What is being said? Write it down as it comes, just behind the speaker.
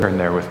Turn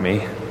there with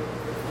me.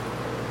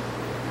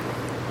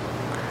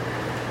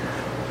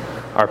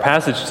 Our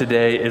passage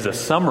today is a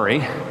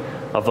summary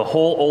of the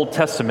whole Old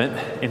Testament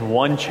in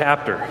one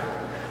chapter.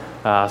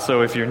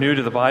 So if you're new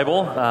to the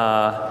Bible,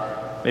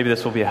 maybe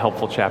this will be a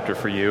helpful chapter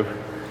for you.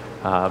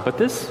 But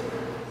this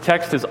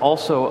text is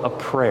also a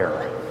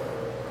prayer.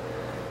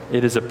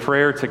 It is a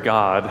prayer to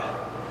God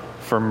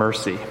for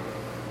mercy.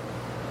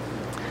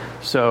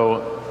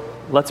 So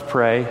let's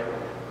pray,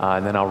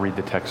 and then I'll read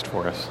the text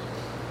for us.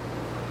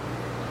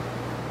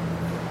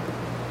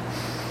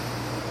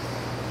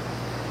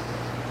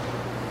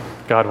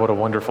 God, what a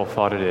wonderful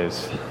thought it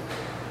is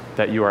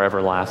that you are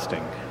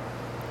everlasting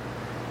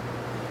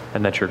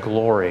and that your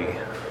glory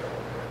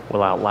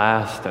will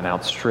outlast and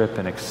outstrip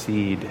and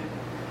exceed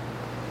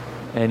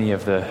any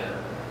of the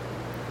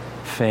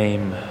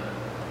fame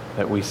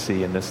that we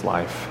see in this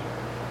life.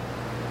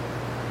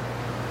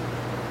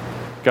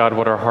 God,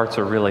 what our hearts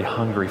are really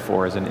hungry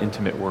for is an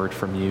intimate word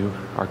from you,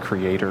 our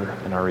Creator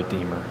and our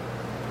Redeemer.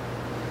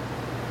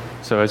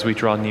 So as we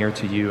draw near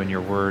to you and your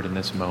word in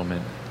this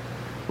moment,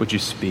 would you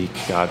speak,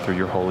 God, through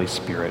your Holy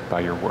Spirit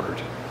by your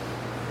word?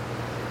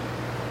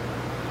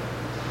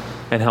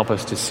 And help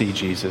us to see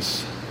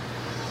Jesus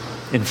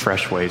in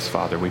fresh ways,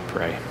 Father, we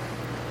pray.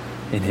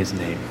 In his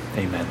name,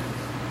 amen.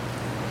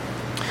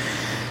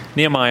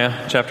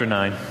 Nehemiah chapter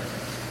 9.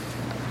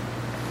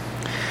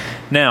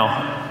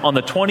 Now, on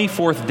the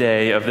 24th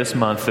day of this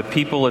month, the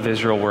people of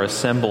Israel were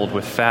assembled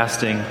with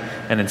fasting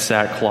and in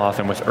sackcloth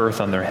and with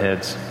earth on their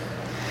heads.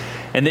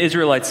 And the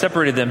Israelites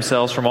separated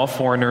themselves from all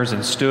foreigners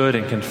and stood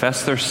and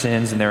confessed their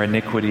sins and their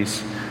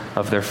iniquities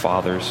of their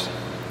fathers.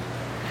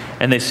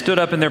 And they stood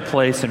up in their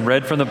place and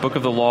read from the book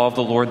of the law of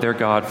the Lord their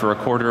God for a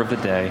quarter of the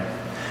day.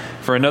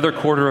 For another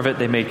quarter of it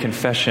they made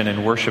confession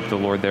and worshiped the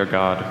Lord their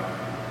God.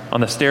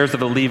 On the stairs of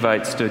the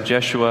Levites stood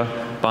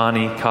Jeshua,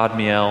 Bani,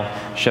 Kadmiel,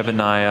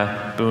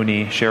 Shebaniah,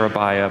 Buni,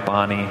 Sherebiah,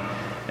 Bani,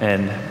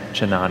 and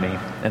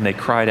Chenani. And they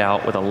cried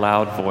out with a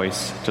loud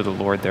voice to the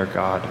Lord their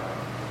God.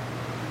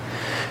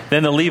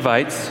 Then the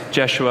Levites,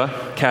 Jeshua,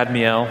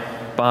 Kadmiel,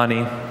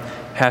 Bani,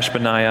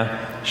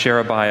 Hashbaniah,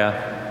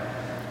 Sherebiah,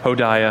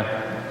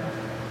 Hodiah,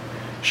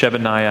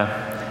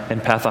 Shebaniah,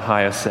 and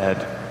Pethahiah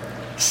said,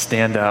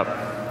 "Stand up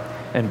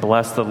and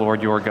bless the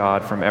Lord your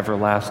God from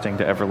everlasting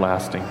to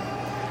everlasting.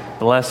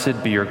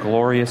 Blessed be your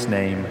glorious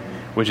name,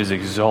 which is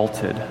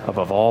exalted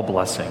above all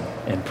blessing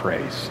and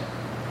praise.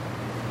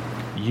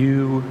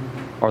 You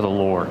are the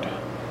Lord,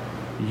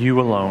 you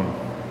alone.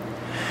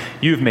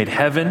 You have made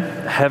heaven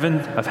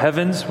of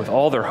heavens with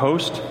all their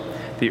host,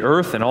 the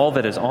earth and all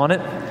that is on it,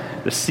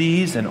 the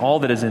seas and all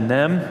that is in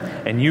them,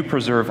 and you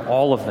preserve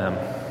all of them.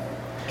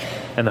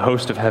 And the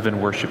host of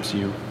heaven worships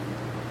you.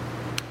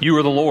 You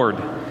are the Lord,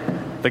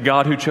 the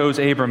God who chose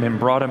Abram and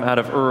brought him out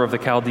of Ur of the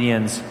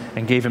Chaldeans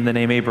and gave him the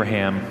name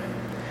Abraham.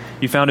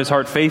 You found his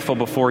heart faithful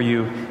before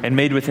you and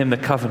made with him the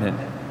covenant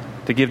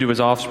to give to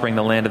his offspring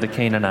the land of the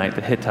Canaanite,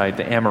 the Hittite,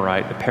 the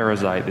Amorite, the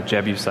Perizzite, the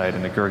Jebusite,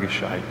 and the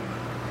Girgashite.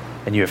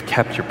 And you have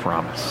kept your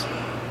promise,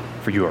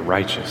 for you are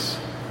righteous.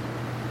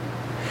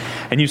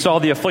 And you saw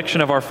the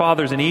affliction of our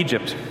fathers in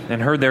Egypt,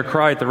 and heard their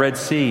cry at the Red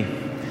Sea,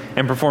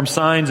 and performed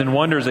signs and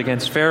wonders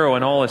against Pharaoh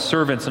and all his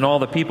servants and all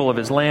the people of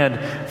his land,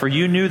 for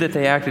you knew that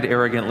they acted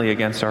arrogantly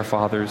against our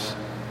fathers.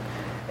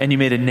 And you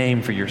made a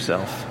name for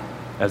yourself,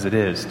 as it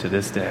is to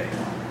this day.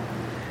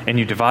 And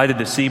you divided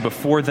the sea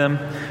before them,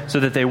 so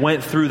that they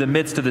went through the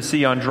midst of the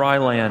sea on dry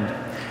land,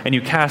 and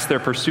you cast their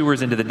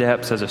pursuers into the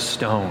depths as a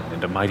stone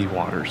into mighty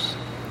waters.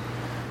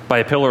 By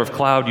a pillar of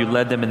cloud you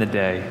led them in the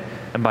day,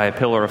 and by a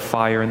pillar of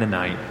fire in the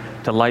night,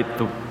 to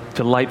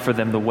light for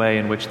them the way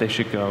in which they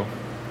should go.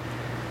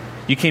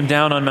 You came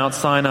down on Mount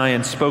Sinai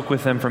and spoke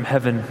with them from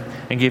heaven,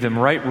 and gave them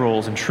right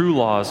rules and true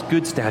laws,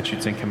 good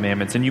statutes and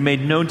commandments. And you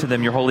made known to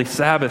them your holy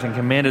Sabbath, and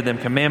commanded them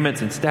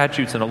commandments and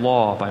statutes and a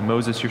law by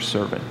Moses your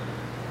servant.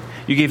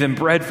 You gave them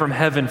bread from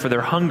heaven for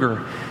their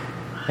hunger,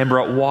 and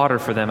brought water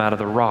for them out of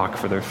the rock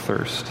for their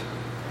thirst.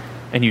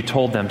 And you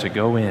told them to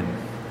go in,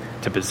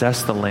 to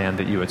possess the land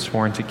that you had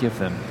sworn to give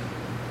them.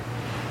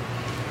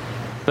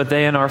 But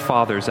they and our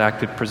fathers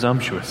acted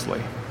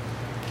presumptuously,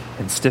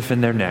 and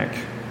stiffened their neck,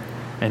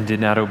 and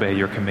did not obey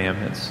your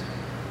commandments.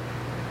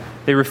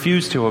 They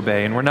refused to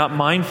obey, and were not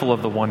mindful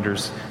of the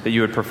wonders that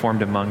you had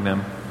performed among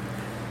them.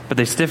 But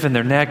they stiffened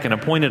their neck, and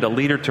appointed a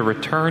leader to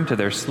return to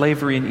their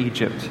slavery in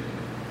Egypt.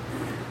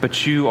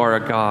 But you are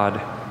a God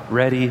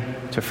ready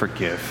to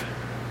forgive,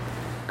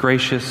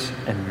 gracious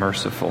and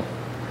merciful,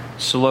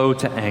 slow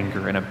to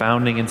anger and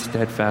abounding in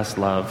steadfast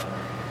love,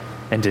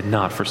 and did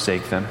not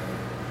forsake them.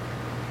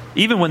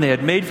 Even when they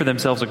had made for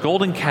themselves a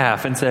golden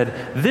calf and said,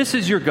 "This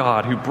is your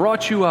God who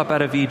brought you up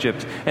out of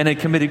Egypt," and had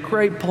committed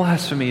great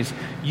blasphemies,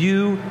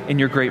 you in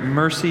your great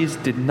mercies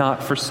did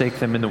not forsake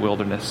them in the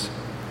wilderness.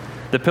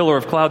 The pillar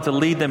of cloud to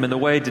lead them in the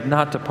way did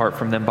not depart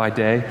from them by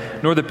day,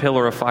 nor the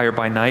pillar of fire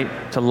by night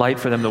to light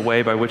for them the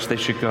way by which they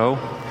should go.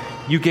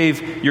 You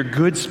gave your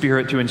good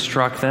spirit to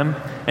instruct them,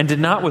 and did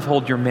not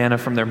withhold your manna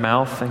from their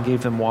mouth, and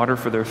gave them water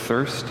for their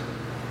thirst.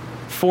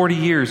 40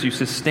 years you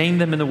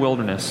sustained them in the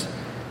wilderness,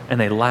 and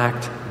they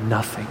lacked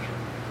nothing.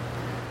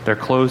 Their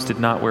clothes did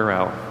not wear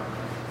out,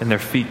 and their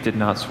feet did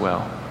not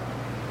swell.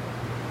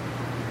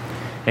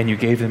 And you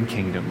gave them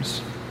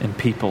kingdoms and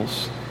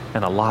peoples,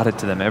 and allotted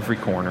to them every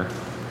corner.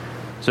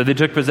 So they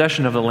took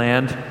possession of the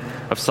land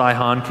of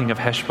Sihon, king of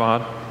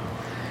Heshbon,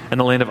 and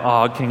the land of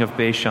Og, king of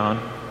Bashan.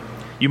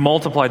 You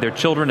multiplied their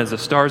children as the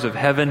stars of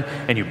heaven,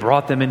 and you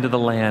brought them into the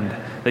land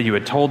that you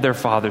had told their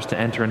fathers to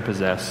enter and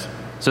possess.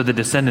 So the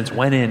descendants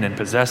went in and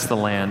possessed the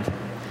land.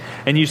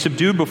 And you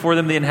subdued before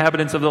them the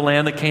inhabitants of the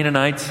land, the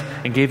Canaanites,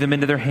 and gave them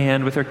into their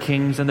hand with their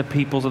kings and the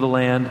peoples of the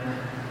land,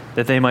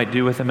 that they might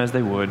do with them as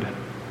they would.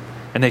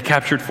 And they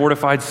captured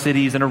fortified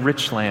cities and a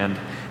rich land,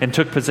 and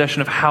took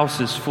possession of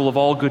houses full of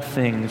all good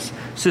things,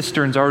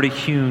 cisterns already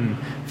hewn,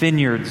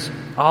 vineyards,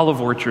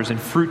 olive orchards, and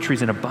fruit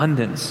trees in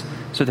abundance.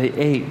 So they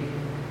ate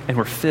and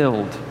were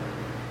filled,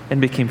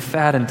 and became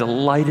fat, and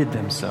delighted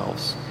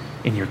themselves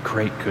in your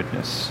great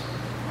goodness.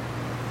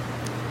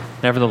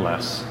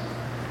 Nevertheless,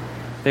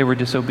 they were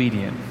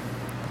disobedient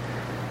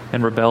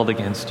and rebelled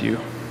against you,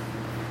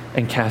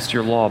 and cast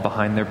your law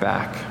behind their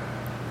back,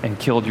 and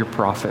killed your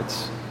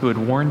prophets who had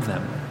warned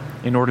them,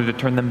 in order to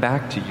turn them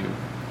back to you.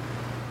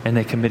 And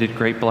they committed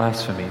great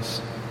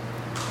blasphemies.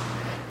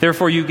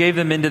 Therefore you gave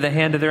them into the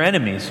hand of their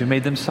enemies, who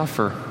made them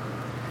suffer.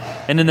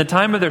 And in the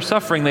time of their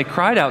suffering they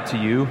cried out to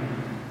you,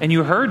 and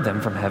you heard them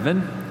from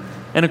heaven.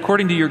 And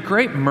according to your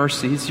great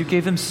mercies you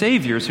gave them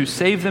saviors, who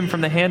saved them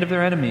from the hand of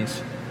their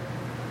enemies.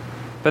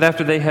 But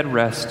after they had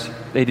rest,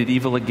 they did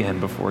evil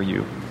again before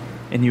you,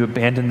 and you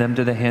abandoned them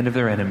to the hand of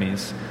their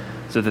enemies,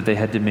 so that they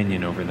had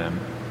dominion over them.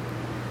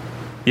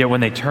 Yet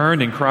when they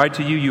turned and cried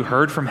to you, you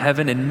heard from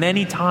heaven, and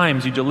many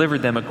times you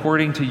delivered them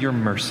according to your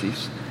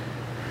mercies.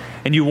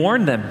 And you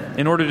warned them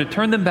in order to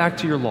turn them back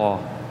to your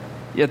law.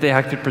 Yet they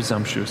acted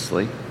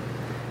presumptuously,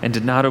 and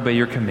did not obey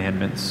your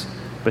commandments,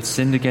 but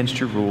sinned against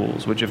your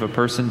rules, which if a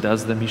person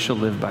does them, he shall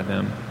live by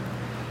them.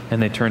 And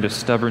they turned a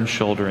stubborn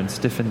shoulder and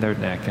stiffened their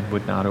neck, and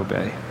would not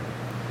obey.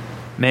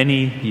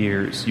 Many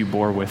years you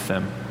bore with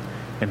them,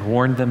 and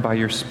warned them by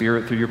your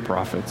Spirit through your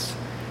prophets,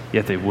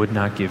 yet they would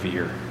not give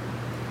ear.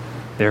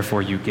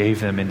 Therefore you gave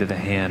them into the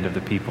hand of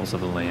the peoples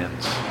of the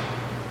lands.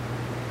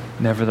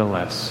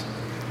 Nevertheless,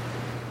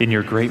 in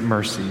your great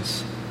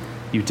mercies,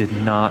 you did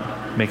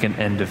not make an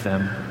end of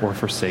them or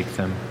forsake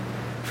them,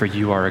 for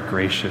you are a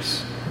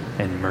gracious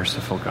and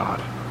merciful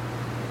God.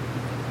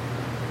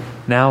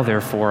 Now,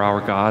 therefore, our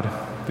God,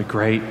 the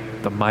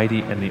great, the mighty,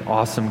 and the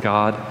awesome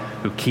God,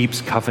 who keeps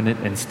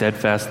covenant and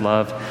steadfast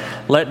love,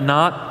 let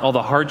not all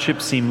the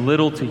hardship seem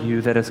little to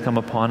you that has come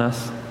upon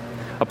us,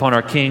 upon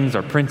our kings,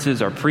 our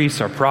princes, our priests,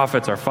 our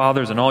prophets, our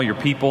fathers, and all your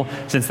people,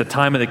 since the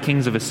time of the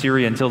kings of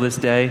Assyria until this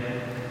day.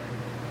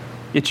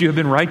 Yet you have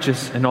been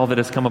righteous in all that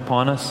has come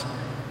upon us,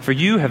 for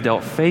you have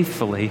dealt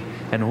faithfully,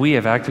 and we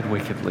have acted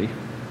wickedly.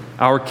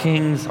 Our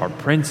kings, our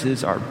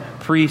princes, our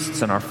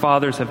priests, and our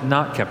fathers have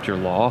not kept your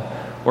law,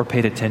 or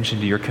paid attention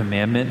to your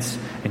commandments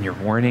and your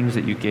warnings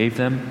that you gave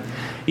them,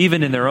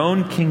 even in their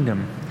own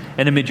kingdom,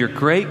 and amid your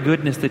great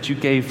goodness that you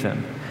gave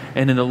them,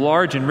 and in the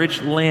large and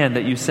rich land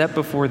that you set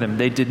before them,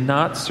 they did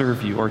not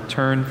serve you or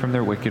turn from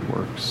their wicked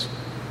works.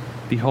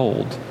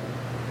 Behold,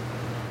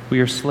 we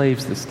are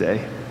slaves this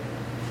day.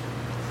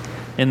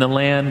 In the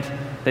land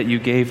that you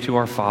gave to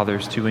our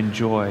fathers to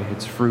enjoy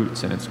its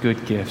fruits and its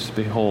good gifts,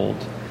 behold,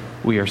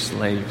 we are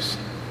slaves.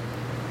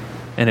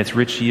 And its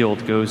rich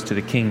yield goes to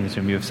the kings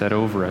whom you have set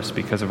over us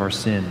because of our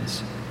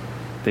sins.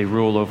 They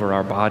rule over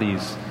our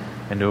bodies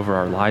and over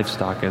our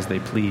livestock as they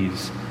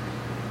please,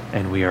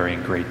 and we are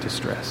in great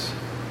distress.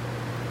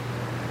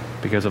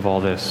 Because of all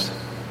this,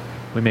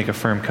 we make a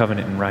firm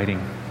covenant in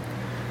writing.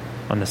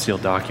 On the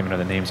sealed document are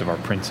the names of our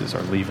princes,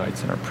 our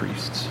Levites, and our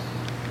priests.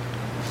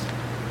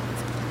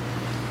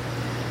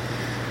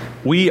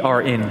 We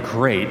are in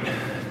great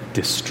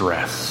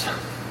distress.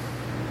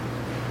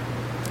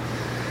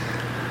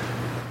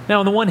 Now,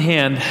 on the one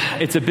hand,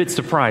 it's a bit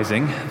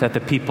surprising that the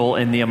people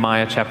in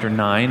Nehemiah chapter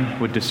 9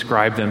 would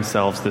describe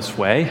themselves this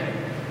way: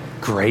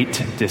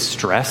 great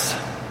distress.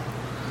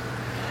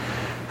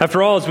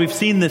 After all, as we've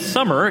seen this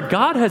summer,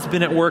 God has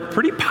been at work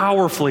pretty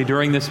powerfully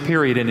during this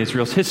period in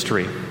Israel's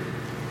history.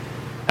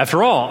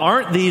 After all,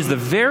 aren't these the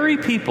very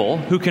people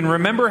who can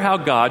remember how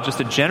God, just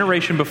a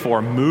generation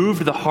before,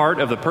 moved the heart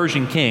of the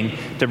Persian king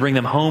to bring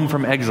them home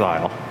from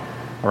exile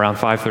around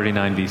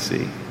 539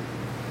 BC?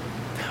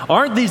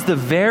 Aren't these the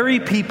very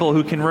people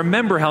who can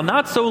remember how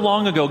not so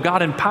long ago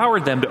God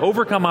empowered them to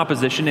overcome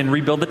opposition and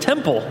rebuild the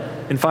temple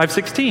in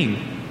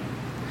 516?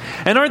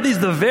 And aren't these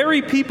the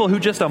very people who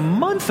just a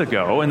month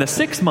ago, in the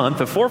 6th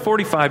month of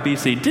 445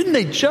 BC, didn't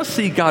they just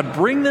see God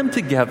bring them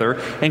together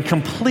and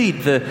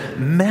complete the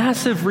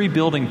massive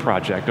rebuilding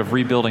project of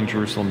rebuilding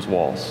Jerusalem's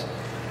walls?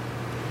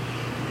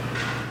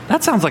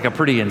 That sounds like a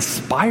pretty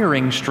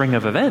inspiring string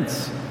of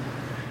events.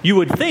 You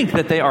would think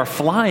that they are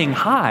flying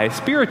high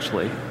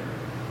spiritually.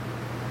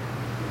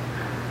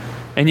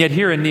 And yet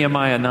here in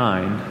Nehemiah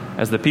 9,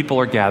 as the people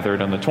are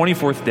gathered on the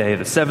 24th day of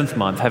the 7th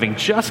month, having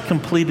just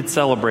completed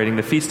celebrating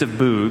the Feast of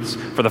Booths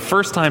for the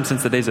first time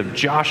since the days of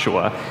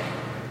Joshua,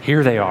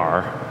 here they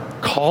are,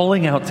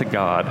 calling out to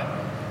God,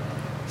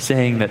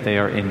 saying that they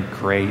are in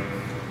great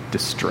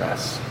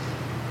distress.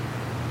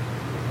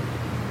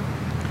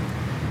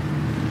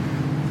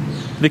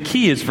 The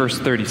key is verse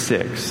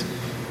 36.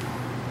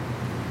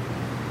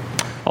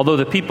 Although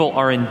the people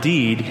are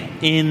indeed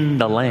in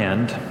the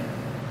land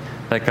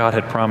that God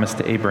had promised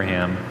to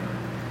Abraham,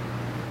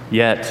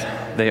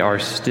 yet they are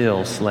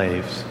still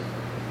slaves.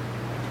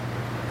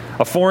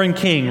 A foreign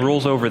king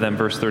rules over them,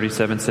 verse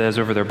 37 says,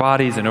 over their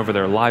bodies and over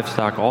their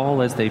livestock,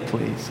 all as they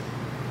please.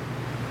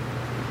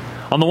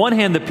 On the one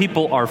hand, the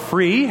people are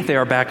free. They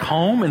are back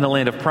home in the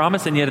land of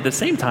promise, and yet at the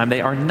same time,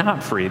 they are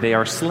not free. They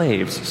are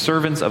slaves,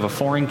 servants of a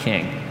foreign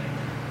king.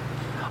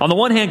 On the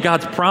one hand,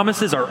 God's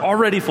promises are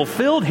already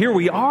fulfilled. Here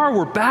we are,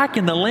 we're back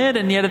in the land,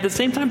 and yet at the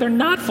same time, they're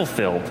not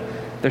fulfilled.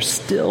 They're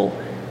still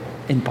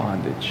in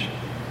bondage.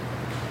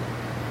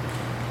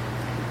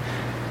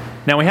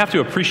 Now, we have to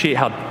appreciate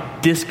how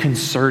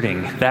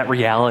disconcerting that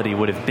reality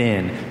would have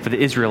been for the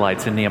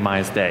Israelites in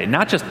Nehemiah's day,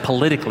 not just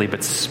politically,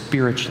 but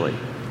spiritually.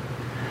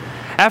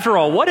 After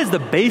all, what is the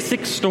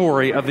basic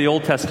story of the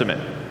Old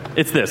Testament?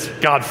 It's this: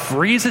 God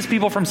frees his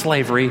people from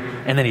slavery,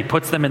 and then he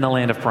puts them in the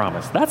land of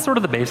promise. That's sort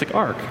of the basic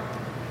arc.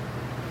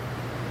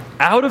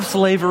 Out of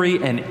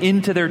slavery and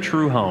into their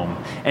true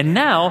home. And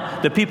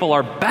now the people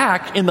are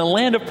back in the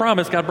land of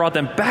promise. God brought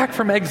them back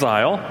from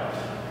exile.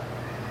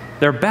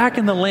 They're back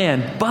in the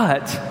land,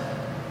 but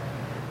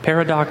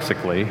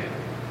paradoxically,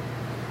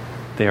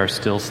 they are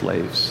still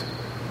slaves.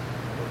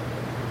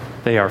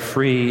 They are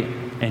free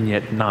and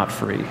yet not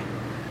free.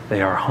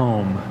 They are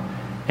home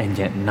and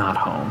yet not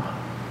home.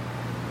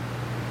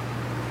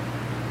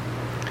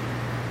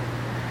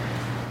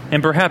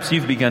 And perhaps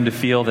you've begun to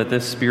feel that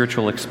this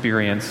spiritual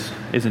experience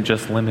isn't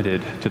just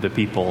limited to the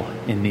people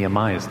in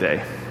Nehemiah's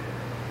day.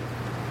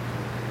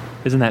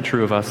 Isn't that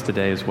true of us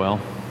today as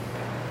well?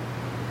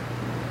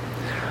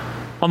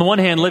 On the one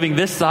hand, living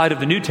this side of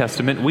the New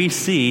Testament, we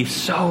see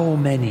so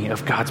many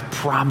of God's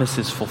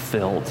promises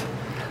fulfilled.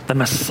 The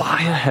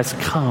Messiah has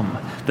come.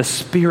 The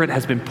Spirit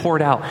has been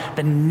poured out.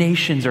 The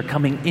nations are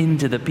coming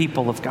into the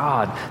people of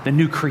God. The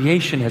new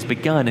creation has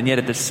begun, and yet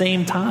at the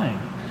same time,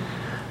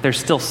 there's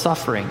still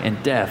suffering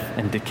and death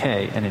and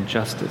decay and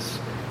injustice.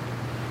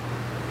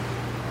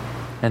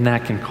 And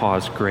that can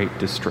cause great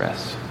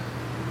distress.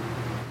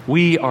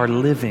 We are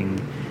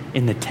living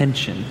in the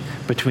tension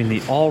between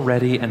the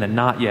already and the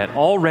not yet.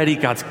 Already,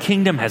 God's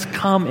kingdom has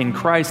come in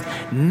Christ.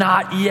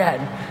 Not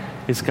yet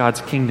is God's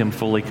kingdom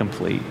fully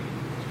complete.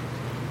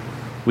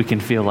 We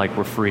can feel like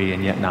we're free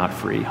and yet not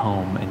free,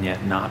 home and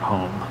yet not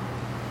home.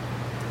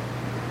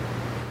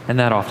 And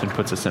that often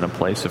puts us in a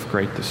place of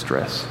great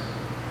distress.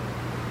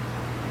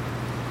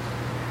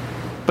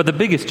 But the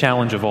biggest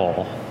challenge of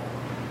all,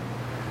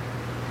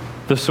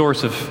 the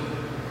source of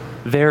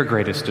their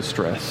greatest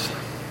distress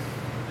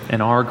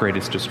and our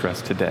greatest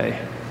distress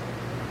today,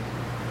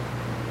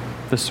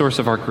 the source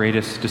of our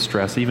greatest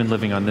distress, even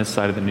living on this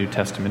side of the New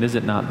Testament, is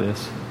it not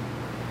this?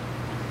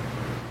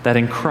 That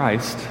in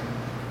Christ,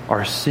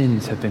 our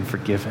sins have been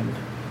forgiven,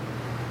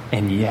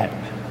 and yet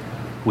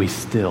we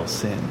still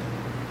sin.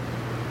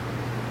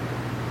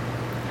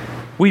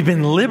 We've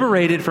been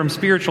liberated from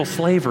spiritual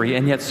slavery,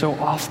 and yet so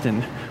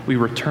often we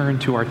return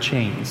to our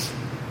chains.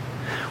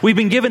 We've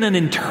been given an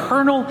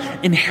eternal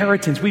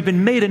inheritance. We've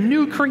been made a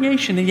new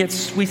creation, and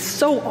yet we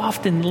so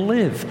often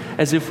live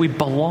as if we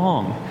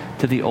belong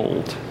to the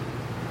old.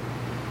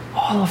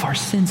 All of our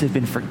sins have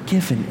been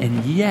forgiven,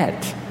 and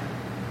yet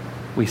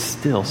we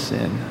still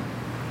sin.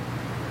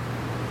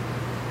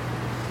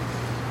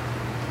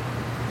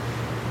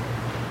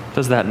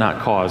 Does that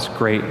not cause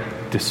great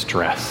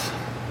distress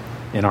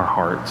in our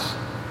hearts?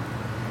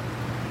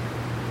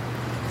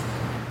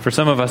 For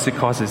some of us, it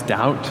causes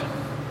doubt.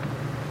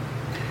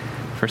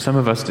 For some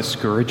of us,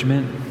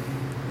 discouragement.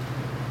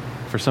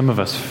 For some of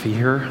us,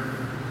 fear.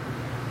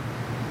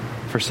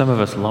 For some of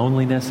us,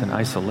 loneliness and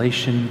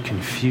isolation,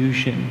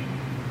 confusion.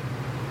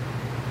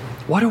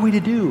 What are we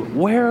to do?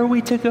 Where are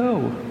we to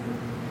go?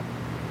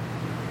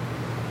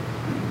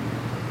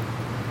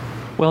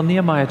 Well,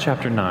 Nehemiah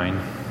chapter 9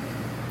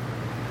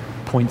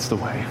 points the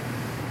way.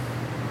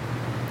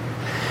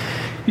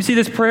 You see,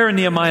 this prayer in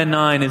Nehemiah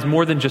 9 is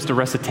more than just a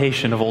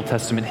recitation of Old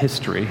Testament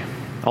history.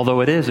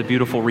 Although it is a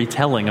beautiful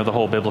retelling of the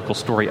whole biblical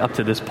story up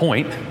to this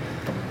point,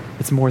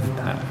 it's more than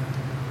that.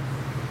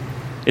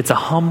 It's a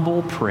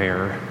humble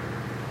prayer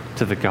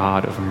to the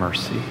God of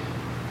mercy.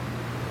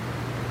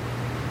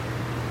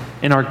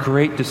 In our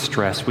great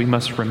distress, we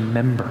must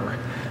remember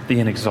the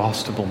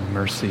inexhaustible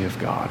mercy of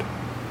God.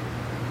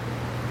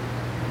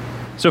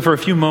 So for a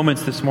few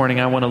moments this morning,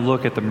 I want to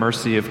look at the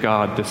mercy of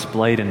God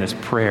displayed in this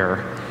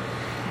prayer.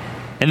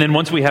 And then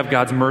once we have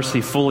God's mercy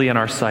fully in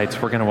our sights,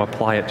 we're going to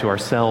apply it to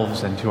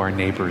ourselves and to our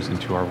neighbors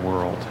and to our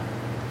world.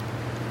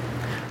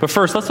 But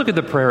first, let's look at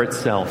the prayer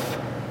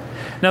itself.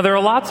 Now, there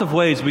are lots of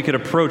ways we could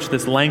approach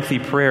this lengthy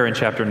prayer in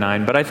chapter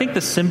 9, but I think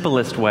the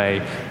simplest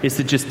way is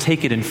to just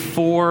take it in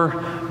 4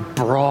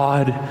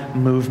 broad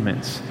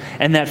movements.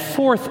 And that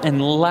fourth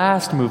and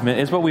last movement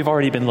is what we've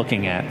already been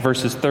looking at,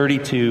 verses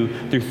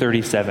 32 through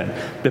 37.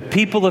 The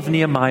people of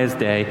Nehemiah's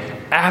day,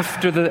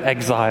 after the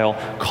exile,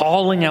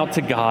 calling out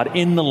to God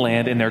in the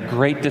land in their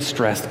great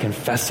distress,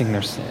 confessing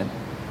their sin.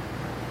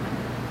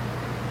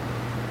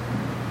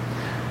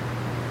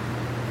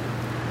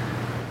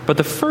 But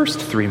the first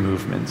three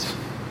movements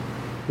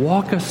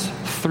walk us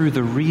through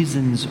the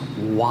reasons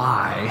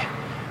why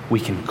we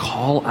can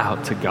call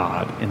out to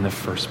God in the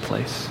first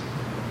place.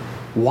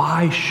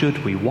 Why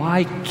should we?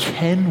 Why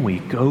can we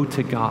go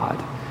to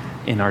God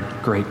in our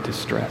great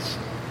distress?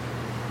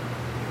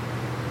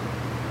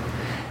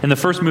 And the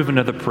first movement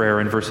of the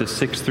prayer in verses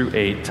 6 through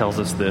 8 tells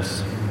us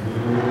this.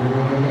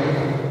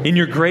 In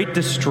your great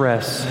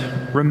distress,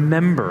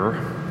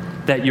 remember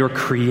that your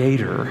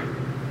Creator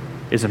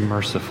is a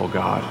merciful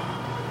God.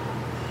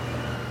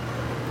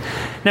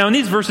 Now, in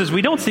these verses,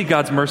 we don't see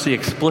God's mercy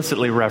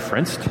explicitly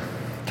referenced,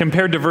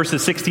 compared to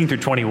verses 16 through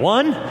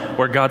 21,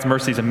 where God's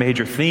mercy is a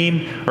major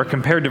theme, or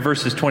compared to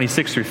verses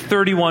 26 through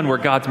 31, where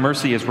God's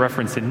mercy is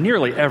referenced in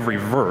nearly every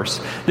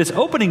verse. This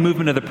opening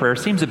movement of the prayer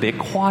seems a bit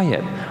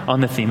quiet on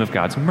the theme of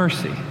God's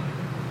mercy.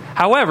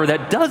 However,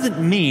 that doesn't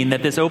mean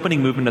that this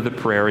opening movement of the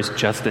prayer is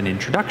just an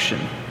introduction.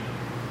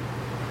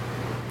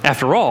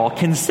 After all,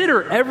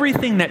 consider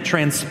everything that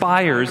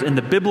transpires in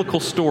the biblical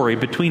story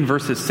between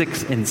verses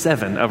 6 and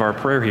 7 of our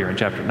prayer here in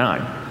chapter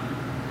 9.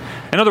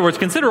 In other words,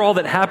 consider all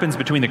that happens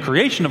between the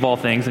creation of all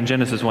things in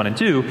Genesis 1 and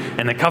 2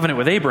 and the covenant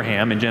with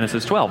Abraham in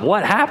Genesis 12.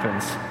 What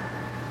happens?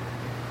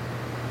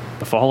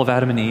 The fall of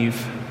Adam and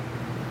Eve,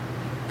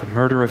 the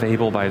murder of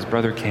Abel by his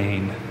brother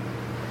Cain,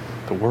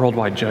 the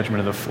worldwide judgment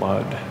of the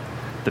flood,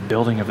 the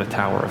building of the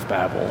Tower of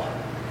Babel.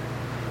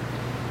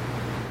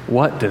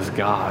 What does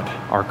God,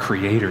 our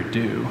Creator,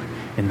 do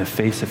in the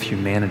face of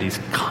humanity's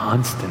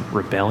constant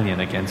rebellion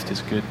against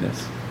His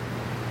goodness?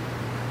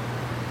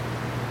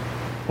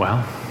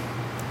 Well,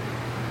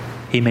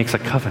 He makes a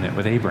covenant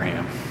with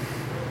Abraham.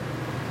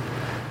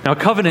 Now, a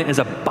covenant is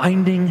a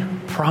binding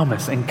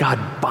promise, and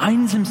God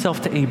binds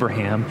Himself to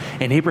Abraham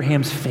and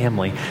Abraham's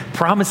family,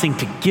 promising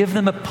to give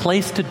them a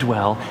place to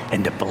dwell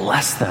and to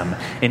bless them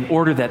in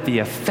order that the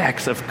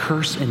effects of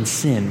curse and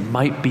sin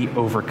might be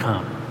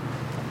overcome.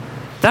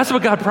 That's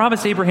what God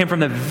promised Abraham from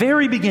the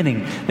very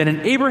beginning, that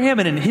in Abraham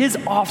and in his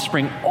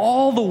offspring,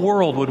 all the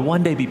world would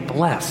one day be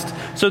blessed.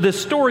 So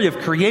this story of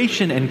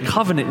creation and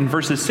covenant in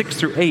verses 6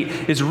 through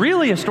 8 is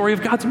really a story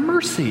of God's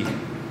mercy.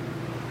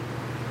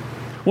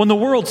 When the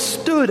world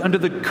stood under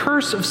the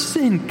curse of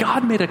sin,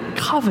 God made a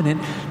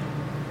covenant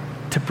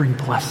to bring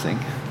blessing.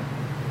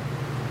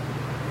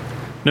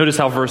 Notice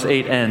how verse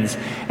 8 ends,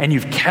 and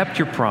you've kept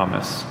your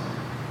promise,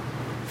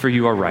 for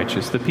you are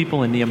righteous. The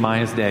people in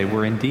Nehemiah's day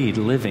were indeed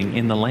living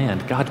in the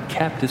land. God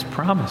kept His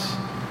promise.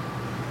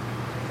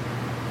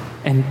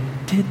 And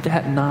did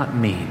that not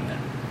mean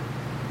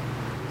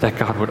that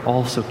God would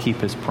also keep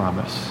His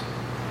promise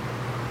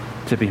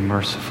to be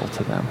merciful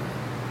to them,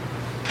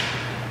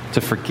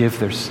 to forgive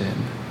their sin,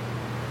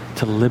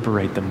 to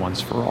liberate them once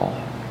for all?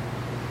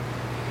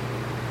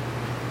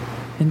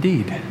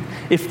 Indeed,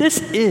 if this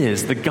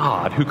is the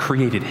God who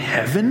created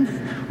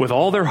heaven with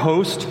all their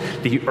host,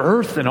 the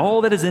earth and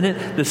all that is in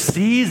it, the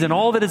seas and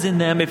all that is in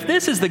them, if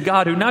this is the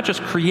God who not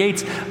just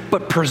creates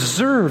but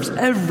preserves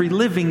every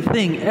living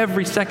thing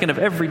every second of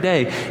every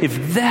day,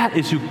 if that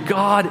is who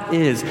God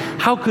is,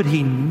 how could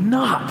He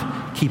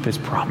not keep His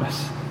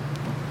promise?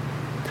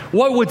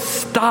 What would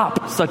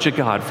stop such a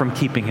God from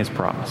keeping His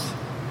promise?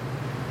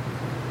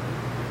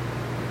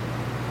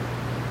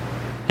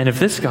 And if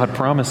this God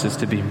promises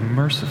to be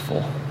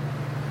merciful,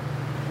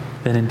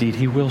 then indeed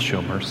He will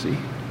show mercy.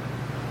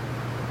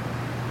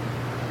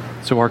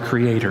 So our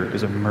Creator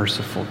is a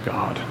merciful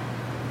God.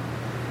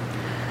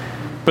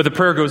 But the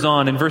prayer goes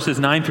on. In verses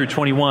 9 through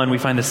 21, we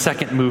find the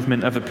second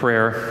movement of the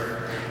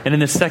prayer. And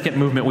in the second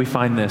movement, we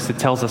find this. It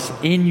tells us,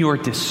 in your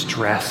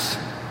distress,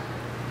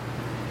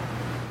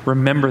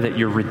 remember that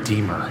your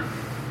Redeemer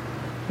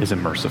is a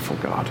merciful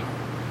God.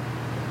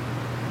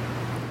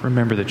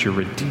 Remember that your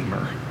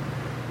Redeemer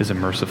is a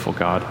merciful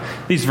God.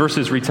 These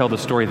verses retell the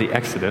story of the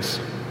Exodus,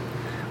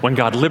 when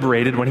God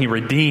liberated, when He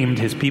redeemed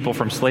His people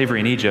from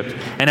slavery in Egypt.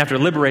 And after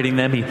liberating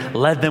them, He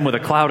led them with a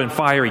cloud and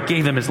fire. He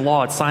gave them His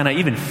law at Sinai,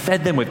 even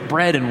fed them with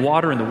bread and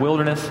water in the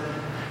wilderness.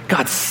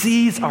 God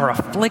sees our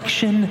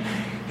affliction.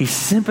 He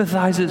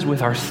sympathizes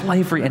with our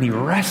slavery, and He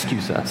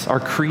rescues us. Our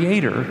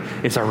Creator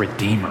is our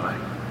Redeemer.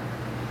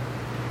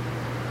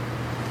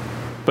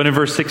 But in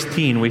verse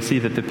 16, we see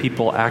that the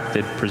people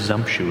acted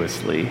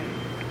presumptuously,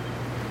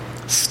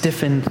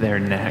 stiffened their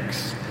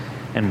necks,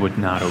 and would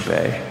not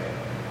obey.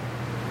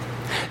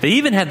 They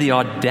even had the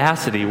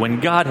audacity, when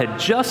God had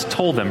just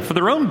told them, for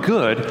their own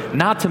good,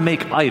 not to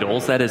make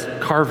idols, that is,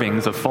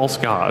 carvings of false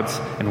gods,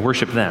 and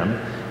worship them.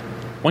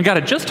 When God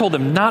had just told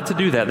them not to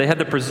do that, they had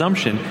the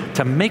presumption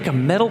to make a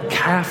metal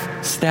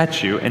calf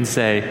statue and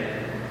say,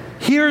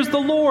 "Here's the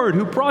Lord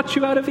who brought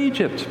you out of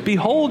Egypt.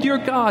 Behold your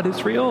God,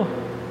 Israel."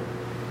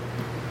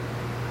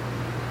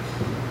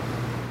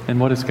 And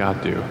what does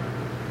God do?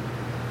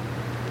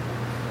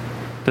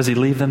 Does he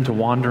leave them to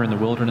wander in the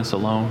wilderness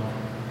alone?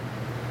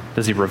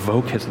 Does he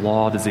revoke his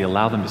law? Does he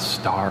allow them to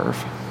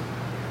starve?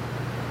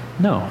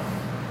 No.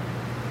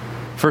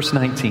 Verse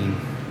 19,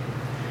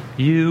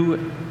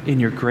 you, in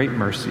your great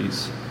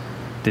mercies,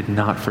 did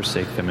not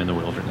forsake them in the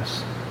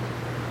wilderness.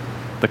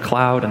 The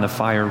cloud and the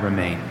fire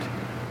remained.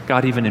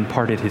 God even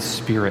imparted his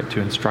Spirit to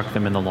instruct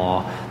them in the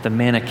law. The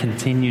manna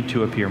continued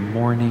to appear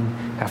morning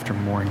after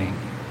morning.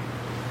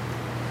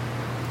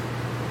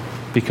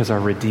 Because our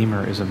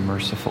Redeemer is a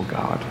merciful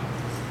God.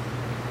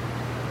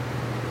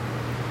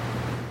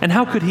 And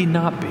how could he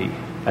not be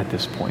at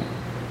this point?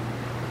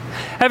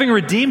 Having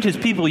redeemed his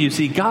people, you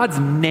see, God's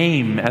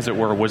name, as it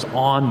were, was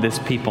on this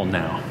people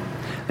now.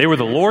 They were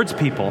the Lord's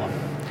people.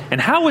 And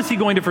how was he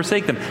going to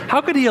forsake them? How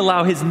could he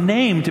allow his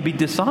name to be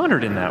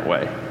dishonored in that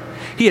way?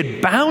 He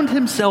had bound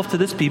himself to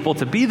this people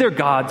to be their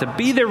God, to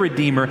be their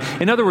Redeemer.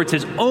 In other words,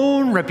 his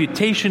own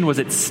reputation was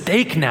at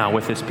stake now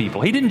with his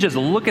people. He didn't just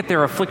look at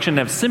their affliction and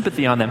have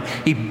sympathy on them.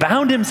 He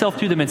bound himself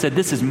to them and said,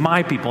 this is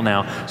my people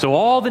now. So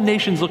all the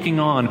nations looking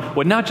on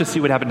would not just see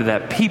what happened to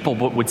that people,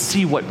 but would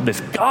see what this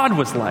God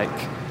was like.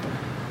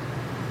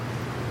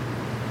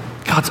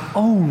 God's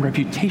own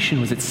reputation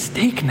was at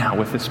stake now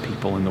with his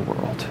people in the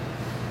world.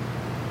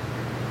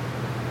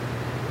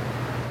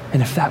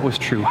 And if that was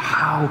true,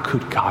 how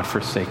could God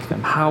forsake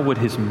them? How would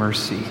his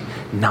mercy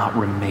not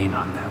remain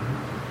on them?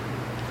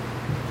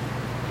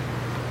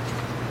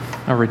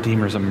 Our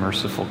Redeemer is a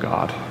merciful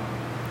God.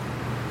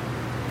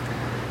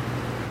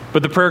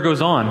 But the prayer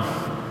goes on.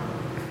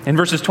 In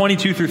verses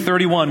 22 through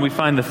 31, we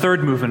find the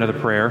third movement of the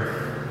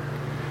prayer.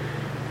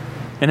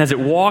 And as it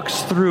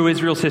walks through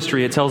Israel's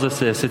history, it tells us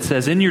this. It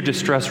says, in your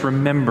distress,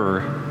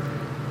 remember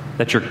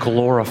that your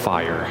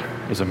glorifier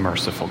is a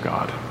merciful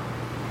God.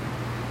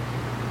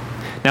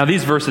 Now,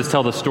 these verses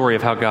tell the story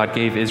of how God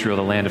gave Israel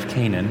the land of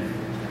Canaan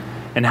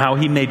and how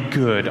he made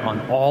good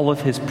on all of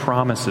his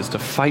promises to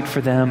fight for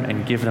them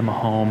and give them a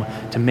home,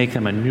 to make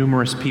them a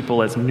numerous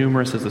people, as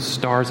numerous as the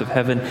stars of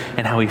heaven,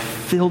 and how he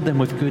filled them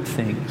with good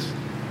things.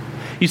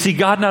 You see,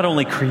 God not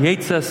only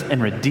creates us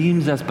and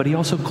redeems us, but he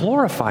also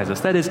glorifies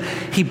us. That is,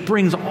 he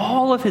brings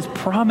all of his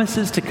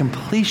promises to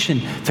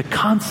completion, to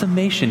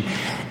consummation.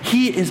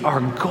 He is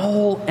our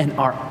goal and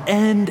our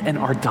end and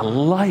our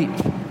delight.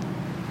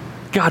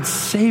 God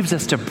saves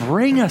us to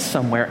bring us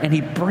somewhere, and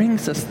he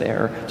brings us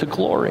there to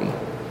glory.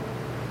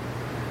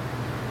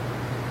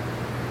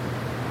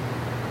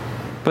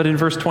 But in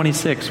verse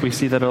 26, we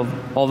see that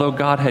although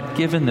God had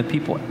given the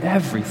people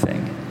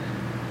everything,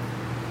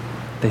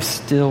 they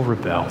still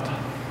rebelled.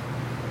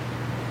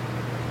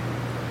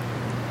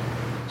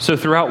 So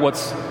throughout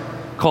what's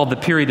called the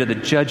period of the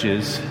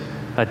Judges,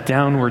 a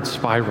downward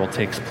spiral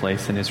takes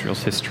place in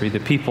Israel's history. The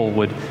people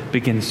would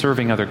begin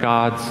serving other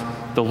gods.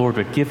 The Lord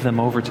would give them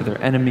over to their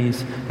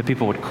enemies. The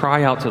people would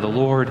cry out to the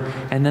Lord,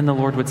 and then the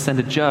Lord would send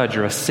a judge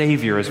or a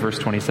savior, as verse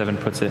 27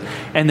 puts it,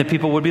 and the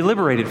people would be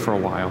liberated for a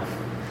while.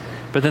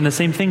 But then the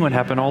same thing would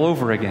happen all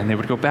over again. They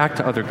would go back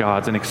to other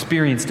gods and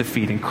experience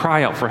defeat and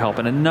cry out for help,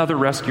 and another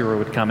rescuer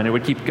would come, and it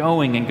would keep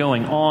going and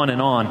going on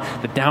and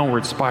on. The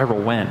downward spiral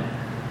went.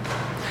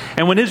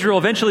 And when Israel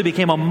eventually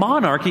became a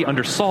monarchy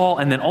under Saul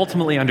and then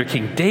ultimately under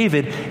King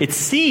David, it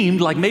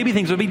seemed like maybe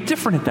things would be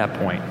different at that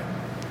point.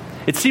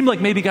 It seemed like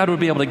maybe God would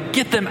be able to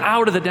get them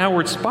out of the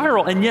downward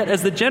spiral, and yet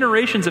as the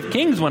generations of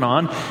kings went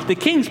on, the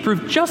kings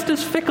proved just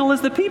as fickle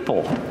as the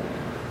people.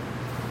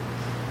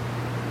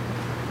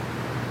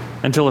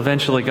 Until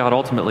eventually God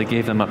ultimately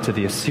gave them up to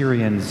the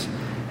Assyrians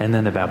and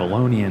then the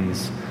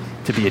Babylonians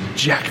to be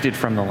ejected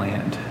from the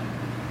land,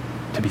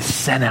 to be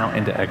sent out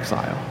into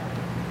exile.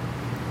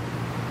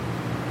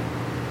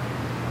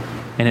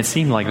 And it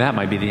seemed like that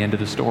might be the end of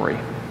the story.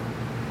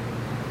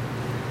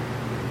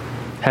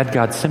 Had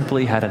God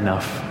simply had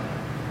enough?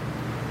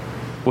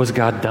 Was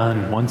God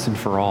done once and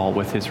for all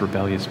with his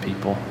rebellious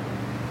people?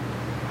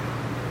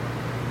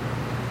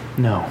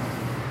 No.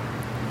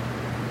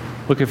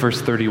 Look at verse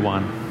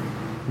 31.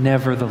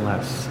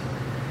 Nevertheless,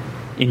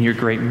 in your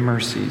great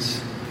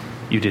mercies,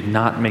 you did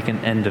not make an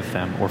end of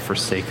them or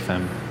forsake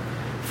them,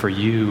 for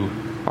you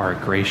are a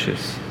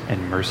gracious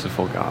and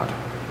merciful God.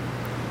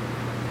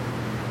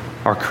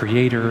 Our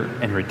Creator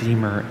and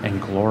Redeemer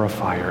and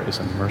Glorifier is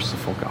a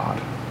merciful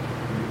God.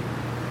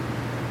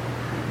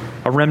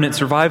 A remnant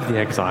survived the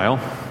exile,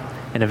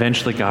 and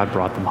eventually God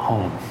brought them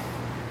home.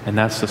 And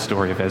that's the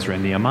story of Ezra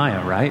and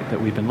Nehemiah, right, that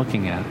we've been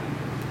looking at.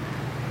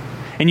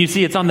 And you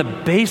see, it's on the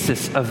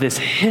basis of this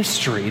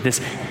history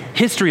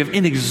of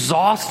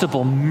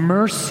inexhaustible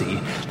mercy,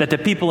 that the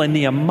people in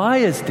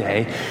Nehemiah's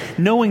day,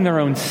 knowing their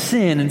own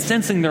sin and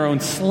sensing their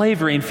own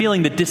slavery and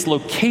feeling the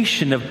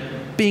dislocation of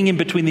being in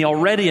between the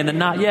already and the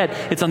not yet,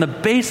 it's on the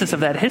basis of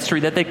that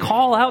history that they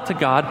call out to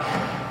God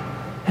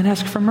and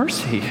ask for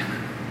mercy.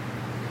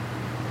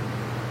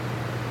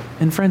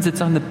 And friends, it's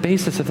on the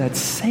basis of that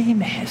same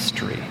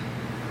history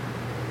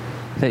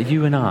that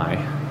you and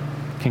I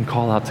can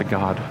call out to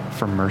God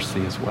for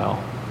mercy as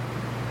well.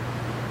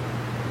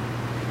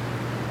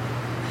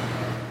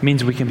 It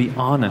means we can be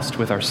honest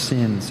with our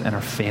sins and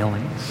our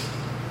failings.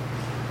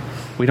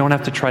 We don't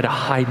have to try to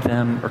hide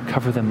them or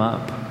cover them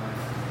up.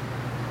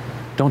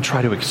 Don't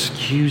try to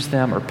excuse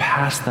them or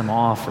pass them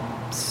off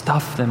or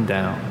stuff them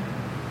down.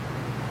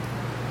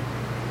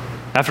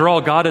 After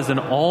all, God is the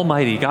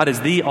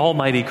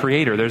almighty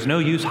creator. There's no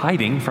use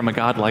hiding from a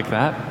God like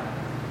that.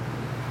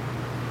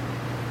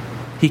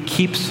 He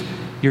keeps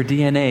your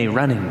DNA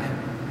running.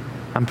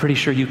 I'm pretty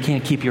sure you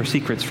can't keep your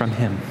secrets from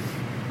him.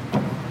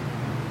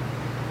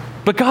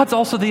 But God's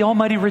also the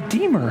almighty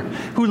redeemer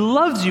who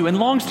loves you and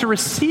longs to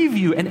receive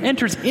you and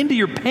enters into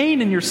your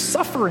pain and your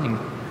suffering.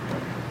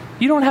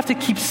 You don't have to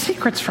keep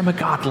secrets from a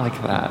God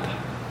like that.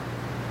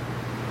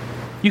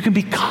 You can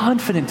be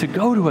confident to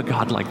go to a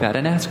God like that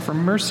and ask for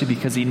mercy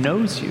because he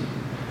knows you.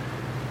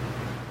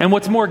 And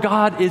what's more,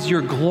 God is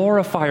your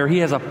glorifier. He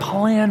has a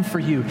plan for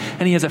you,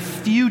 and he has a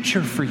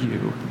future for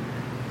you.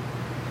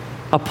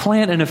 A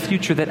plan and a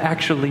future that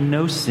actually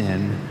no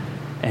sin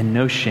and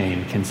no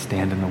shame can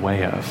stand in the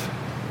way of.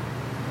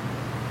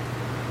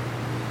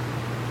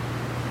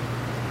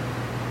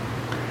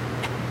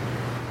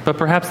 But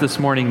perhaps this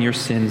morning your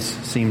sins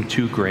seem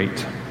too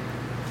great.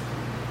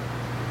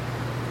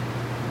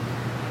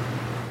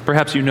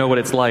 Perhaps you know what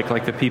it's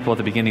like the people at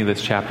the beginning of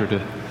this chapter,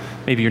 to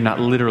maybe you're not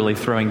literally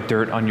throwing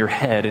dirt on your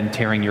head and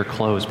tearing your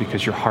clothes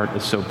because your heart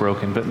is so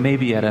broken, but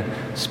maybe at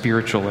a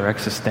spiritual or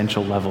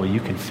existential level you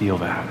can feel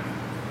that.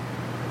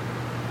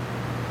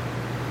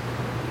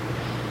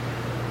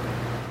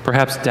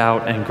 Perhaps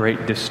doubt and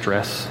great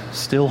distress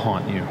still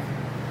haunt you.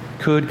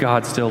 Could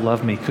God still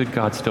love me? Could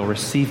God still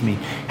receive me?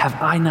 Have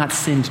I not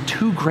sinned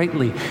too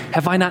greatly?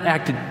 Have I not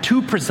acted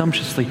too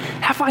presumptuously?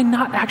 Have I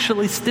not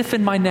actually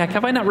stiffened my neck?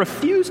 Have I not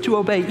refused to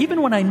obey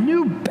even when I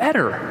knew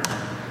better?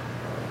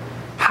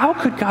 How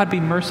could God be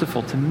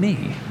merciful to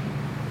me?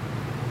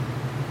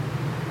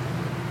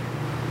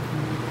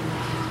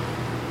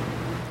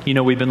 You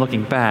know, we've been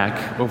looking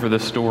back over the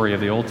story of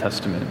the Old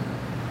Testament,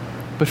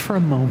 but for a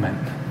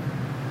moment,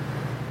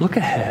 look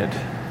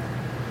ahead.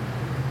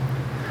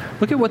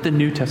 Look at what the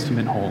New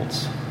Testament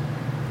holds.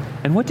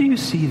 And what do you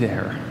see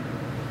there?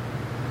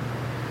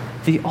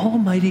 The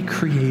Almighty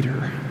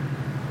Creator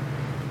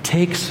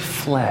takes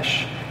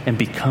flesh and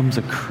becomes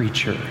a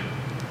creature,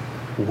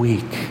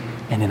 weak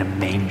and in a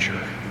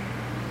manger.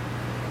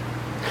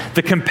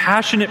 The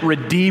compassionate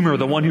Redeemer,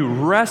 the one who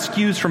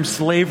rescues from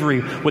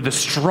slavery with a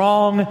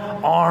strong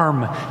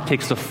arm,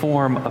 takes the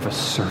form of a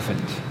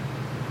servant.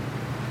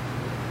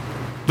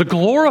 The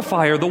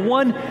glorifier, the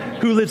one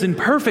who lives in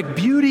perfect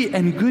beauty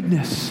and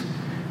goodness,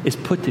 is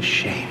put to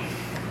shame.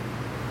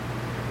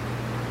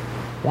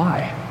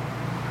 Why?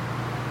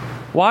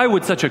 Why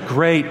would such a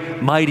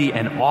great, mighty,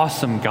 and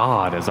awesome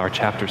God, as our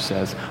chapter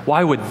says,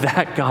 why would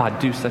that God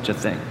do such a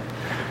thing?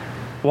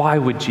 Why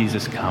would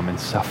Jesus come and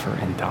suffer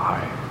and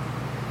die?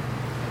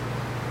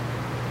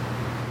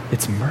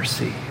 It's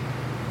mercy.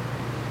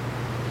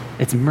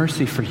 It's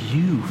mercy for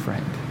you,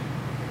 friend.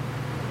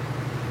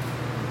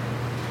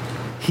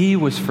 He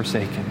was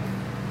forsaken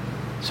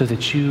so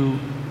that you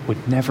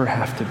would never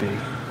have to be.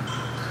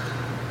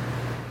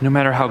 No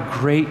matter how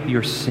great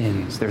your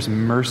sins, there's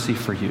mercy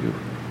for you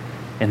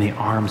in the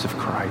arms of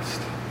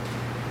Christ.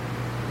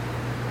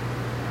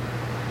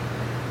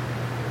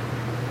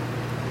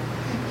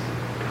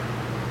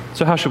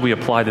 So how should we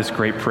apply this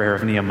great prayer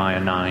of Nehemiah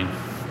 9?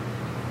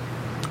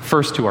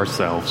 First, to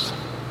ourselves.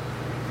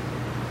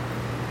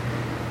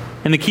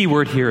 And the key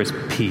word here is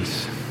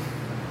peace.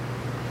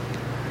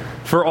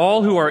 For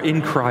all who are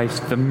in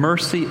Christ, the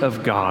mercy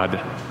of God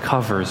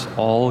covers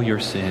all your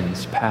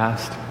sins,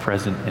 past,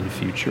 present, and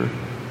future.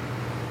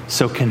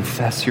 So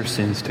confess your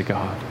sins to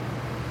God.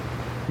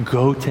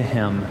 Go to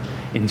him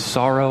in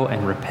sorrow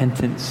and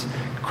repentance.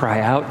 Cry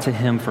out to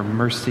him for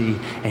mercy,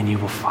 and you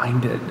will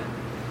find it.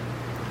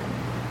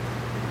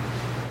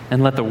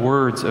 And let the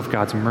words of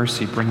God's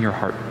mercy bring your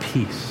heart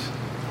peace.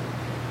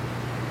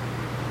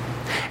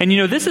 And you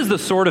know, this is the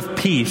sort of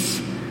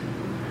peace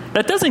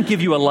that doesn't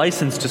give you a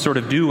license to sort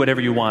of do whatever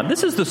you want.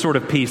 This is the sort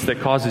of peace that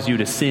causes you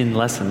to sin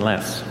less and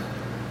less.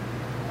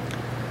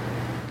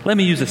 Let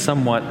me use a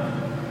somewhat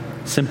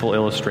simple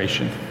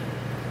illustration.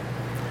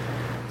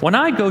 When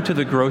I go to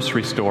the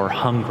grocery store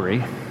hungry,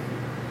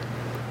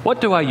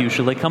 what do I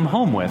usually come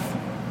home with?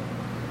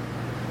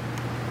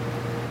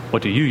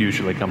 What do you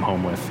usually come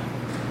home with?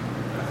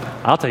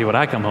 I'll tell you what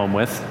I come home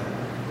with.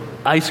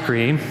 Ice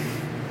cream.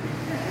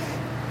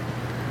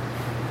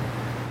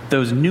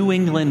 Those New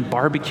England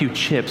barbecue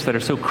chips that are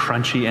so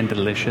crunchy and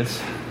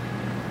delicious.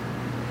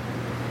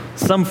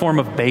 Some form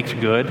of baked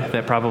good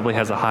that probably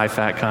has a high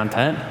fat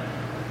content.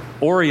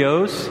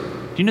 Oreos.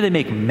 Do you know they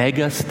make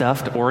mega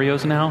stuffed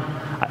Oreos now?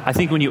 I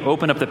think when you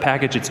open up the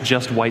package, it's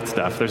just white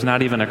stuff. There's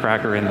not even a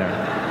cracker in there.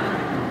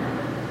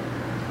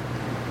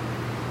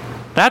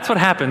 That's what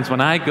happens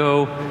when I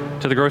go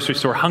to the grocery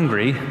store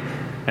hungry,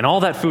 and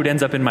all that food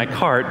ends up in my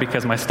cart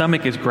because my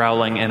stomach is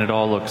growling and it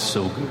all looks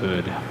so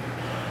good.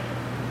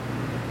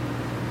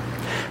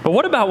 But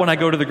what about when I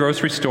go to the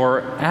grocery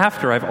store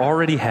after I've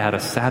already had a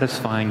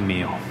satisfying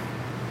meal?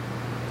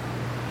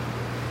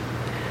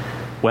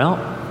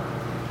 Well,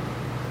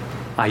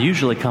 I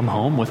usually come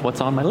home with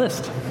what's on my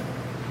list.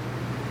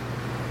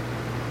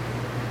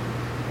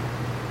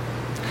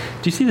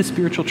 Do you see the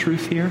spiritual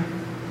truth here?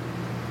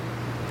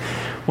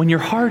 When your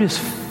heart is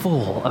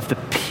full of the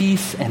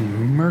peace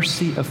and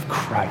mercy of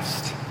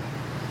Christ,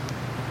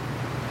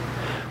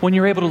 when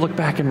you're able to look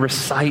back and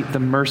recite the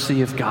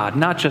mercy of God,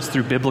 not just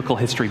through biblical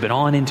history, but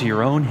on into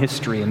your own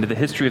history, into the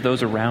history of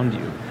those around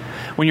you,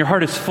 when your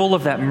heart is full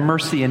of that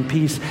mercy and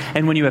peace,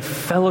 and when you have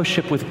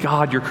fellowship with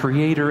God, your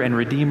Creator and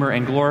Redeemer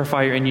and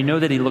Glorifier, and you know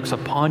that He looks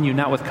upon you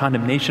not with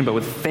condemnation, but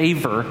with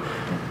favor,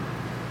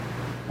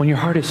 when your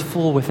heart is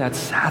full with that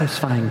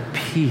satisfying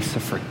peace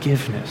of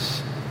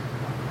forgiveness,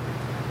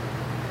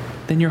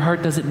 then your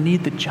heart doesn't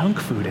need the junk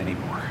food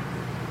anymore.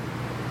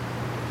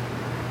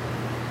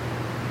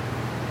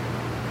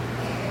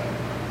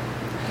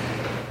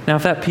 Now,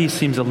 if that peace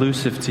seems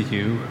elusive to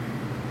you,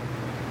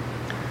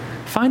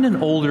 find an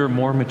older,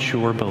 more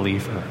mature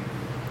believer.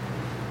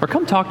 Or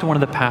come talk to one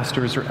of the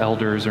pastors or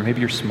elders or maybe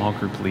your small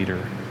group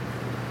leader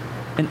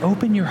and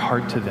open your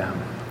heart to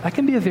them. That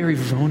can be a very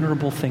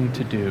vulnerable thing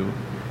to do.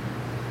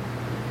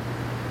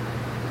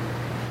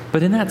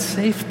 But in that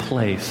safe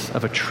place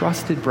of a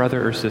trusted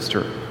brother or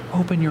sister,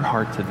 open your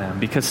heart to them,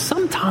 because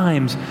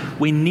sometimes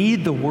we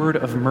need the word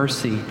of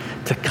mercy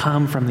to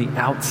come from the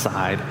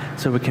outside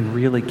so it can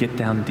really get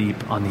down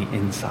deep on the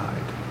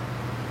inside.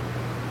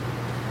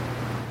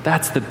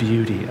 That's the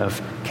beauty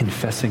of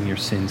confessing your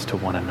sins to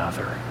one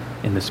another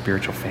in the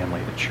spiritual family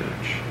of the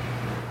church.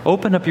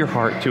 Open up your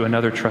heart to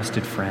another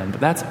trusted friend.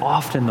 That's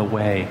often the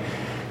way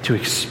to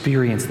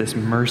experience this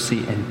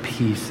mercy and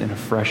peace in a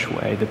fresh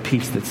way, the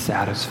peace that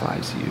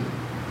satisfies you.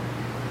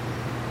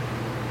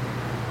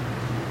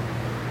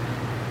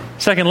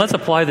 Second, let's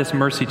apply this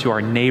mercy to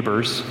our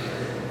neighbors.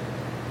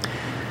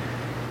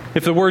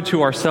 If the word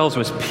to ourselves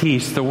was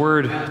peace, the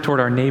word toward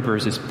our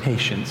neighbors is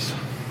patience.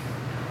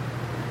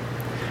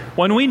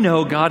 When we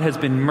know God has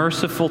been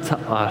merciful to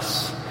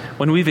us,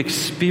 when we've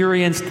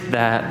experienced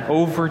that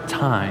over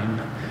time,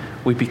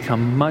 we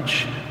become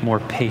much more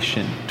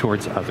patient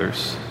towards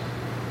others.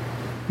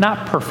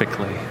 Not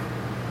perfectly,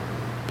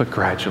 but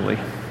gradually.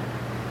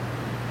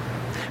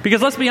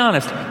 Because let's be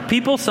honest,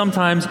 people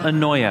sometimes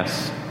annoy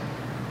us.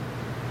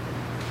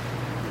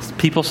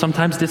 People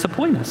sometimes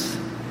disappoint us.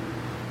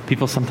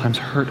 People sometimes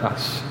hurt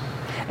us.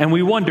 And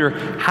we wonder,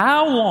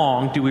 how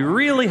long do we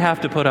really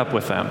have to put up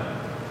with them?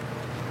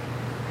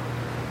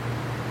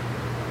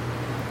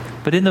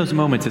 But in those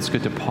moments, it's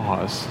good to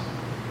pause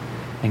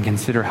and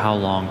consider how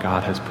long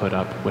God has put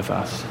up with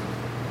us.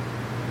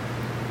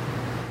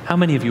 How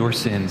many of your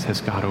sins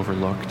has God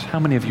overlooked? How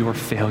many of your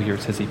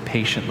failures has He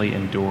patiently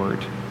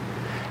endured?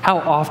 How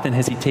often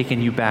has He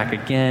taken you back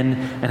again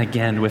and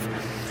again with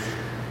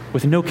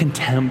no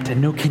contempt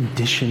and no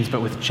conditions,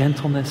 but with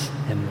gentleness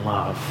and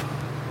love?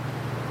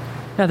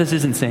 Now, this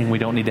isn't saying we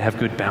don't need to have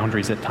good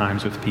boundaries at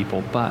times with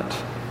people, but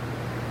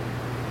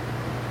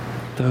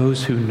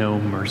those who know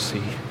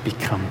mercy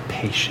become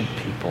patient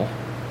people.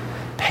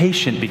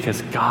 Patient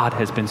because God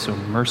has been so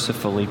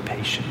mercifully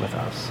patient with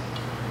us.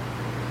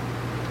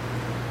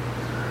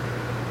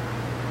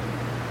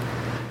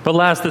 But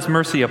last, this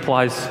mercy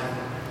applies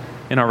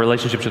in our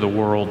relationship to the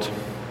world.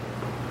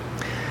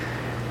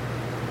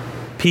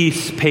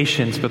 Peace,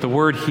 patience, but the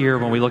word here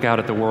when we look out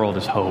at the world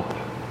is hope.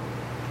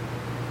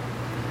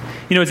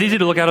 You know, it's easy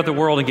to look out at the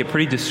world and get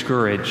pretty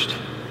discouraged.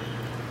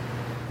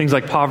 Things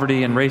like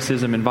poverty and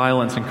racism and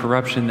violence and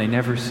corruption, they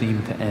never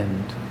seem to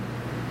end.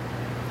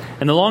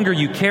 And the longer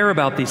you care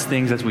about these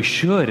things, as we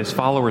should as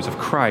followers of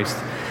Christ,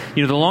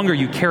 the longer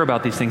you care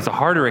about these things, the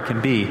harder it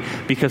can be,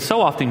 because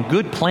so often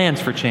good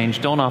plans for change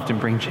don't often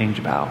bring change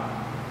about.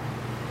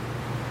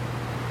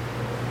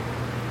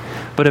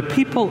 But a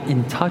people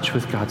in touch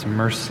with God's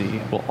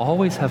mercy will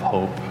always have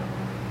hope.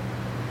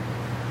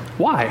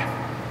 Why?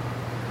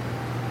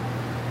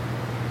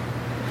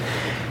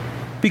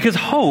 Because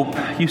hope,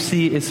 you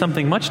see, is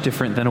something much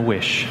different than a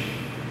wish.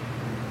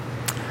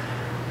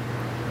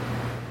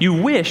 You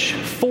wish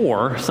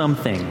for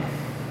something,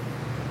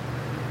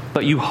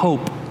 but you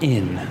hope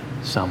in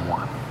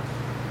someone.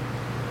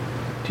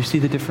 Do you see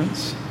the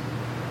difference?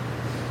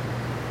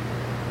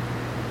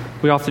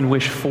 We often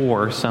wish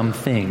for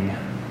something,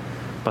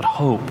 but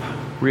hope,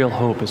 real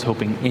hope, is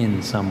hoping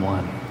in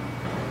someone.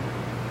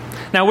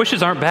 Now,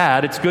 wishes aren't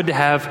bad. It's good to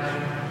have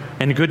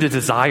and good to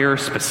desire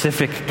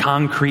specific,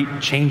 concrete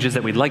changes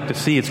that we'd like to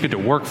see. It's good to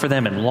work for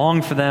them and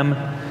long for them.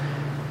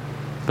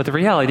 But the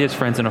reality is,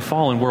 friends, in a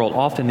fallen world,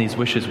 often these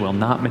wishes will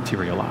not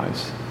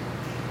materialize.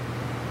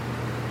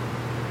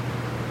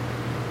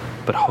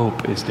 But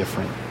hope is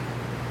different.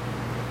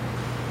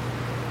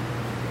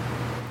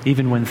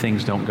 Even when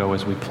things don't go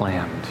as we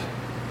planned,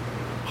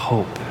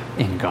 hope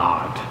in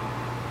God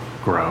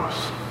grows.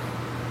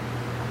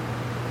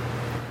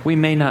 We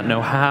may not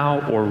know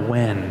how or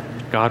when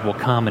God will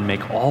come and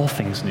make all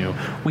things new.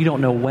 We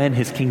don't know when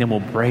His kingdom will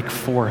break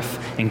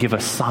forth and give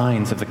us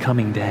signs of the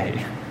coming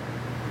day.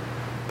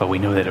 But we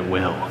know that it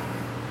will.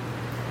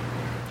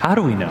 How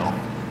do we know?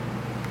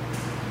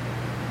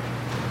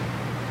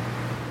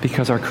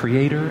 Because our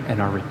Creator and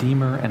our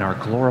Redeemer and our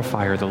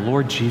Glorifier, the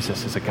Lord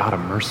Jesus, is a God of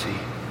mercy.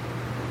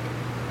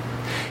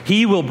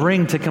 He will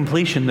bring to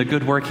completion the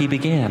good work he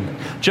began.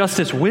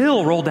 Justice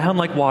will roll down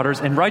like waters,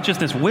 and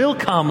righteousness will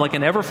come like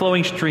an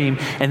ever-flowing stream,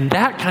 and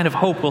that kind of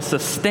hope will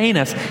sustain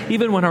us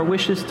even when our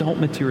wishes don't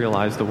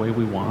materialize the way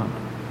we want.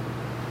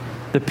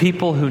 The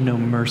people who know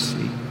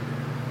mercy,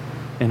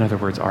 in other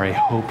words, are a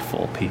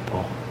hopeful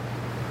people.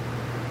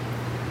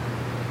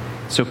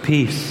 So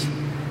peace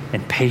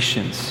and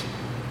patience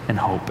and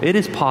hope. It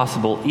is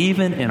possible,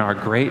 even in our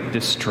great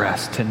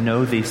distress, to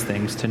know these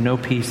things, to know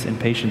peace and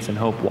patience and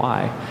hope.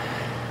 Why?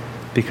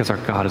 Because our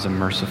God is a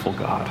merciful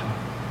God.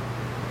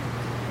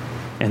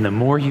 And the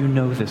more you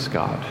know this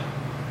God,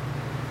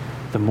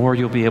 the more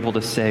you'll be able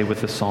to say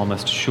with the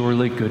psalmist,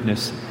 surely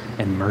goodness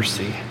and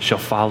mercy shall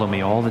follow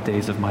me all the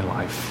days of my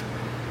life,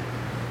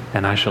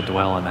 and I shall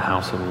dwell in the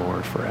house of the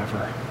Lord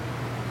forever.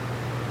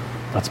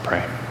 Let's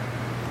pray.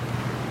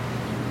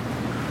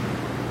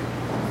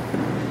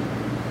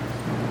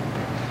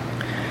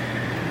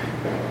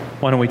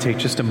 Why don't we take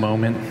just a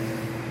moment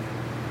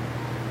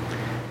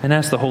and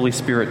ask the Holy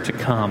Spirit to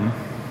come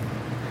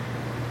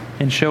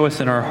and show us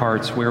in our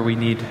hearts where we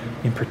need,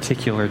 in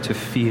particular, to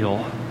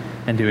feel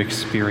and to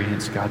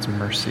experience God's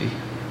mercy.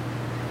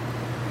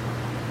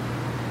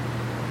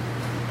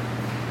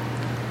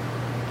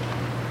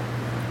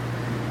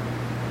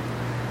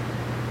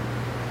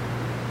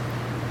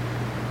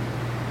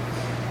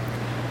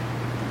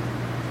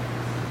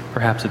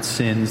 Perhaps it's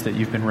sins that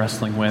you've been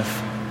wrestling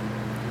with,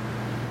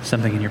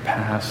 something in your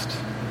past,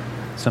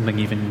 something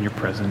even in your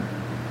present.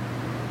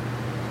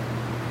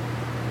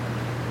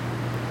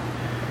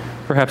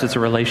 Perhaps it's a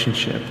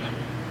relationship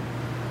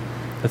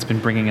that's been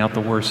bringing out the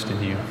worst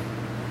in you.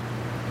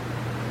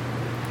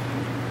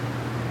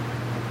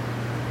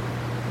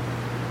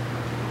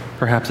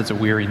 Perhaps it's a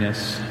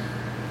weariness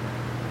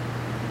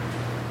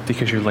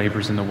because your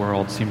labors in the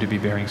world seem to be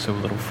bearing so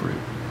little fruit.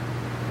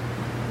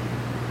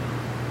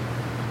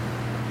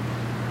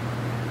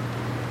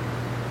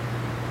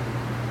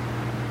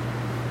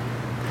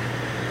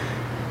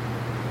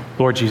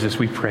 Lord Jesus,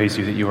 we praise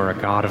you that you are a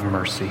God of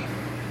mercy.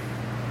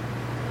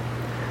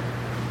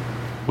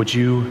 Would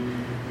you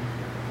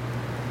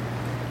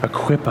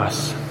equip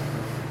us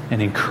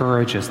and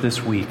encourage us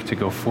this week to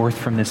go forth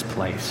from this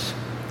place,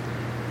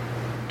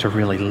 to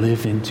really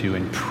live into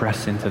and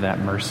press into that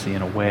mercy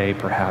in a way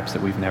perhaps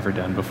that we've never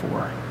done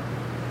before.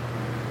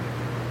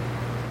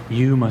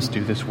 You must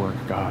do this work,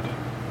 God.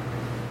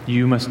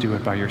 You must do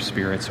it by your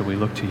Spirit, so we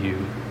look to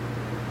you.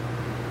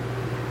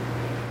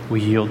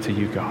 We yield to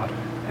you, God,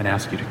 and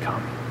ask you to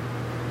come.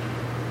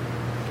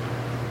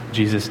 In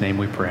Jesus' name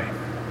we pray.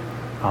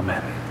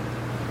 Amen.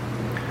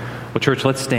 Well, church, let's stand.